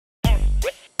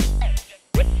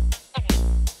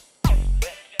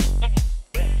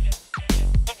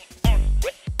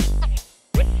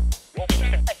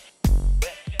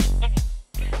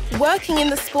Working in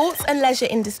the sports and leisure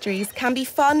industries can be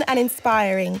fun and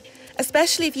inspiring,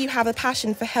 especially if you have a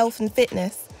passion for health and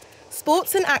fitness.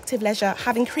 Sports and active leisure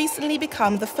have increasingly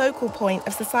become the focal point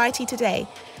of society today,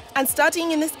 and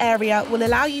studying in this area will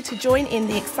allow you to join in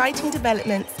the exciting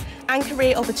developments and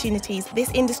career opportunities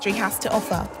this industry has to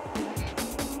offer.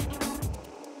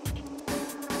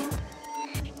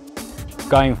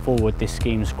 Going forward, this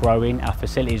scheme's growing. Our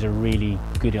facilities are really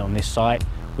good on this site.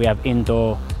 We have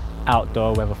indoor,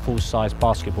 outdoor, we have a full-size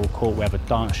basketball court, we have a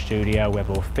dance studio, we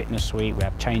have a fitness suite, we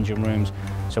have changing rooms.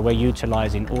 So we're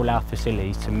utilising all our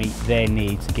facilities to meet their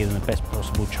needs and give them the best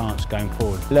possible chance going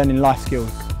forward. Learning life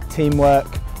skills, teamwork,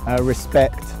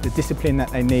 respect, the discipline that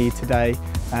they need today,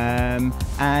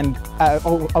 and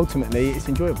ultimately it's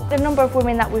enjoyable. The number of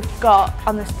women that we've got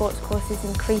on the sports course is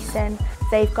increasing.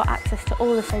 They've got access to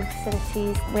all the same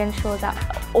facilities. We ensure that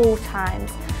at all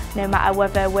times, no matter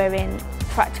whether we're in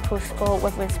practical sport,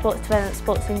 whether in sports development,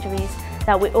 sports injuries,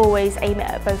 that we always aim it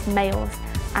at both males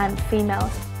and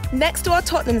females. Next to our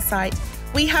Tottenham site,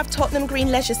 we have Tottenham Green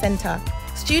Leisure Centre.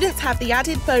 Students have the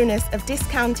added bonus of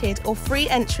discounted or free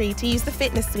entry to use the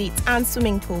fitness suites and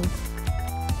swimming pool.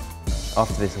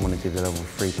 After this, I want to do the level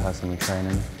 3 personal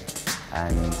training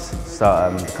and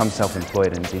start become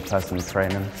self-employed and do personal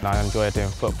training. I enjoy doing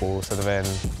football, so then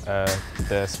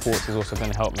the sports is also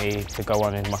going to help me to go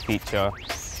on in my future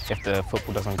if the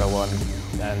football doesn't go on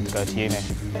and go to uni.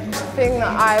 The thing that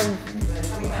I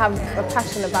have a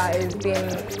passion about is being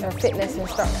a fitness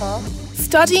instructor.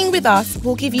 Studying with us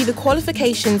will give you the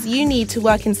qualifications you need to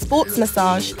work in sports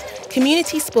massage,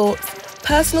 community sports,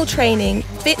 personal training,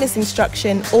 fitness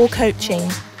instruction or coaching.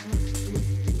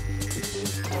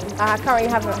 I currently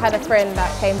haven't had a friend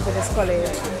that came to this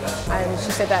college, and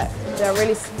she said that they're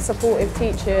really supportive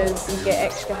teachers. You get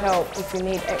extra help if you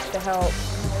need extra help.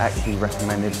 Actually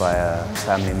recommended by a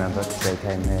family member because they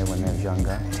came here when they were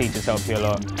younger. Teachers help you a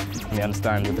lot and they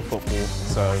understand with the football,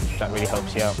 so that really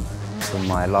helps you out. From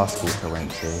my last course I went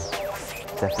to,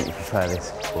 definitely prefer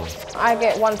this course. I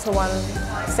get one-to-one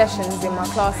sessions in my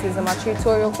classes and my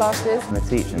tutorial classes. And the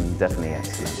teaching definitely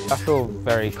excellent. I feel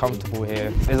very comfortable here.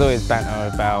 There's always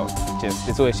banter about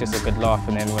it's always just a good laugh,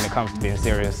 and then when it comes to being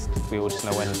serious, we all just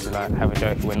know when to have a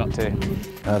joke and when not to.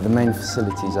 The main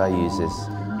facilities I use is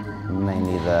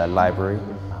mainly the library.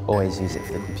 I always use it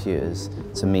for the computers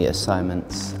to meet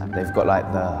assignments. They've got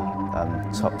like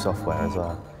the top software as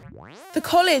well. The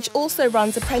college also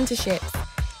runs apprenticeships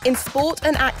in sport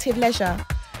and active leisure.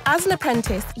 As an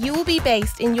apprentice, you will be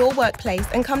based in your workplace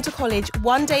and come to college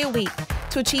 1 day a week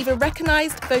to achieve a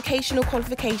recognised vocational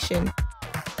qualification.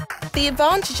 The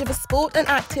advantage of a sport and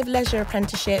active leisure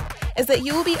apprenticeship is that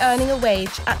you will be earning a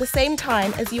wage at the same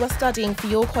time as you are studying for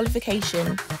your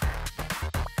qualification.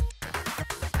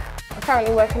 I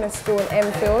currently work in a school in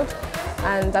Enfield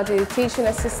and I do teaching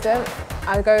assistant.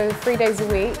 I go 3 days a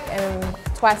week and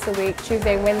twice a week,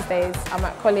 Tuesday and Wednesdays, I'm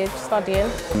at college studying.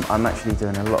 I'm actually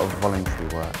doing a lot of voluntary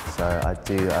work, so I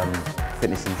do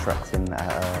fitness instructing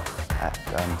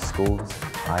at schools.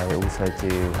 I also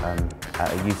do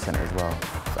at a youth centre as well.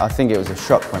 I think it was a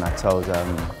shock when I told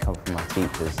a couple of my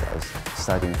teachers that I was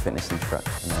studying fitness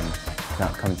instruction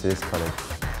and coming to this college,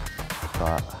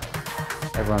 but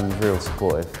everyone's real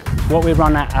supportive. What we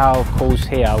run at our course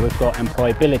here, we've got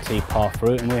employability path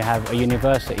route and we have a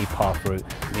university path route.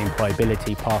 The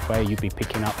employability pathway, you'll be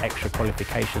picking up extra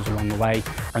qualifications along the way,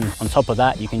 and on top of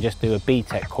that you can just do a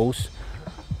BTEC course,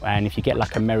 and if you get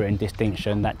like a merit and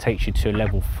distinction, that takes you to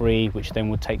level 3, which then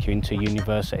will take you into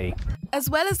university. As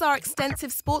well as our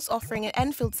extensive sports offering at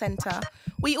Enfield Centre,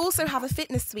 we also have a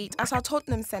fitness suite at our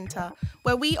Tottenham Centre,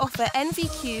 where we offer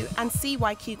NVQ and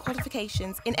CYQ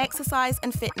qualifications in exercise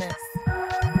and fitness.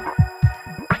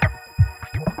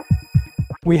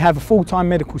 We have a full-time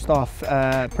medical staff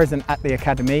present at the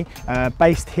academy.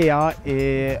 Based here,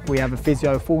 we have a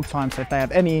physio full-time, so if they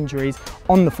have any injuries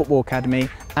on the football academy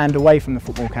and away from the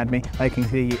football academy, they can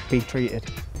be treated.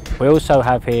 We also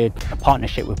have here a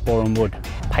partnership with Boreham Wood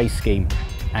pay scheme,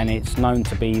 and it's known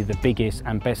to be the biggest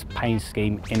and best pay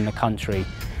scheme in the country.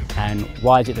 And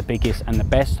why is it the biggest and the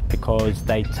best? Because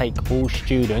they take all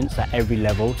students at every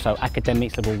level, so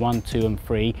academics level 1, 2 and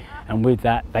 3, and with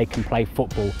that they can play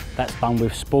football. That's done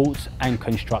with sports and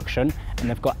construction, and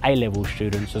they've got A-level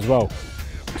students as well.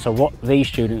 So what these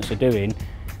students are doing,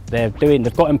 they've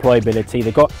got employability,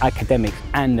 they've got academics,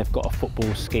 and they've got a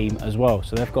football scheme as well.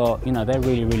 So they've got, they're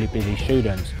really, really busy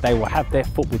students. They will have their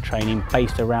football training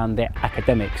based around their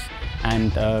academics,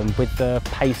 and with the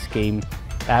pay scheme,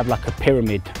 they have like a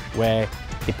pyramid where,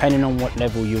 depending on what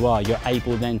level you are, you're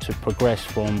able then to progress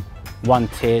from one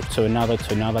tier to another,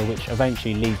 which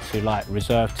eventually leads to like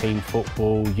reserve team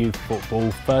football, youth football,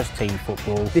 first team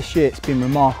football. This year it's been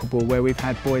remarkable where we've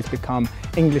had boys become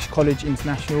English college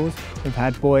internationals, we've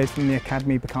had boys from the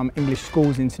academy become English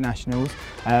schools internationals,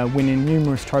 winning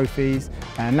numerous trophies,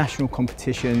 national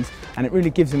competitions, and it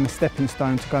really gives them a stepping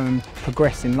stone to go and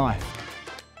progress in life.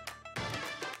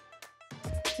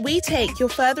 We take your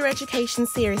further education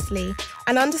seriously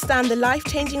and understand the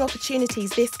life-changing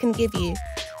opportunities this can give you.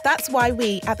 That's why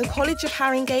we at the College of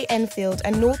Haringey, Enfield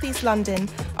and North East London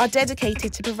are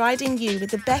dedicated to providing you with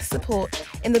the best support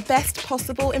in the best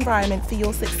possible environment for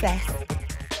your success.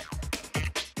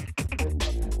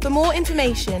 For more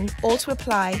information or to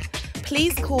apply,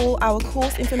 please call our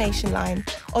course information line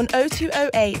on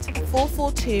 0208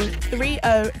 442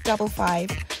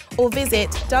 3055 or visit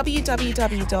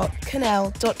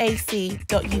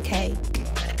www.canal.ac.uk.